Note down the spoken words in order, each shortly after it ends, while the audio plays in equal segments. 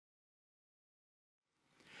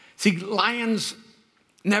See, lions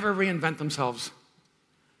never reinvent themselves.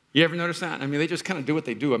 You ever notice that? I mean, they just kind of do what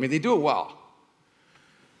they do. I mean, they do it well.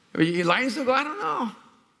 I mean, lions don't go, I don't know.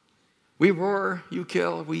 We roar, you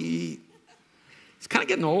kill, we eat. It's kind of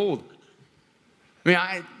getting old. I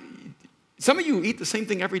mean, some of you eat the same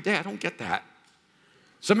thing every day. I don't get that.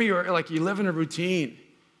 Some of you are like, you live in a routine.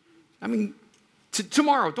 I mean,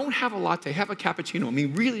 tomorrow, don't have a latte, have a cappuccino. I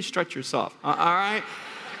mean, really stretch yourself, all right?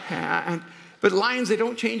 But lions, they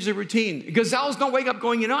don't change their routine. Gazelles don't wake up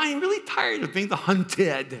going, I'm really tired of being the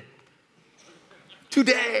hunted.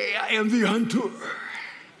 Today, I am the hunter.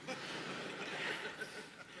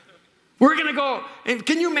 We're going to go, and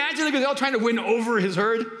can you imagine a gazelle trying to win over his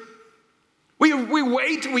herd? We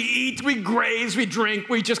wait, we eat, we graze, we drink,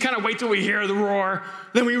 we just kind of wait till we hear the roar,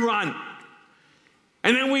 then we run.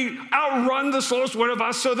 And then we outrun the slowest one of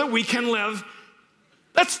us so that we can live.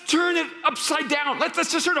 Let's turn it upside down.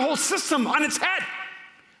 Let's just turn the whole system on its head.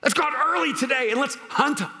 Let's go out early today and let's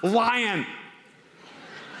hunt lion.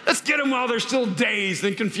 Let's get them while they're still dazed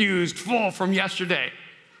and confused, full from yesterday.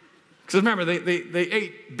 Because remember, they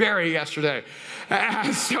ate berry yesterday.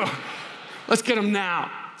 So let's get them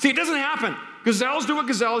now. See, it doesn't happen. Gazelles do what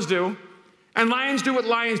gazelles do, and lions do what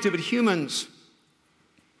lions do, but humans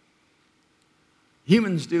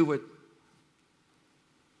do what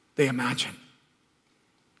they imagine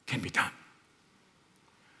can be done.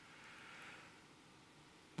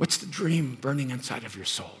 What's the dream burning inside of your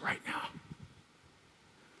soul right now?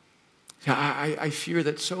 I fear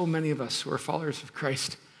that so many of us who are followers of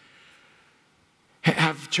Christ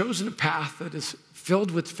have chosen a path that is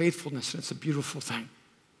filled with faithfulness, and it's a beautiful thing,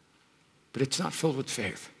 but it's not filled with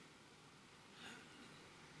faith.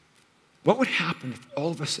 What would happen if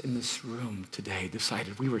all of us in this room today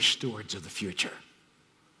decided we were stewards of the future?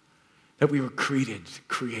 That we were created to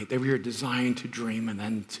create, that we were designed to dream and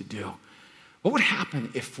then to do. What would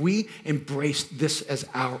happen if we embraced this as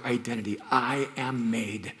our identity? I am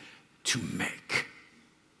made to make.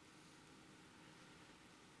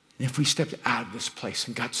 And if we stepped out of this place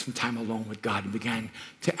and got some time alone with God and began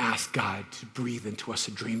to ask God to breathe into us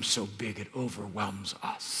a dream so big it overwhelms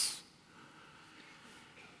us.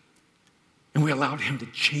 And we allowed him to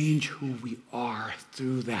change who we are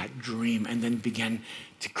through that dream and then begin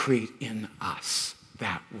to create in us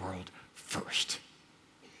that world first.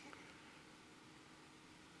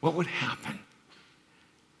 What would happen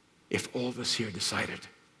if all of us here decided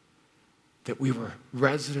that we were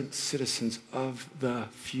resident citizens of the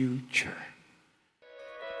future?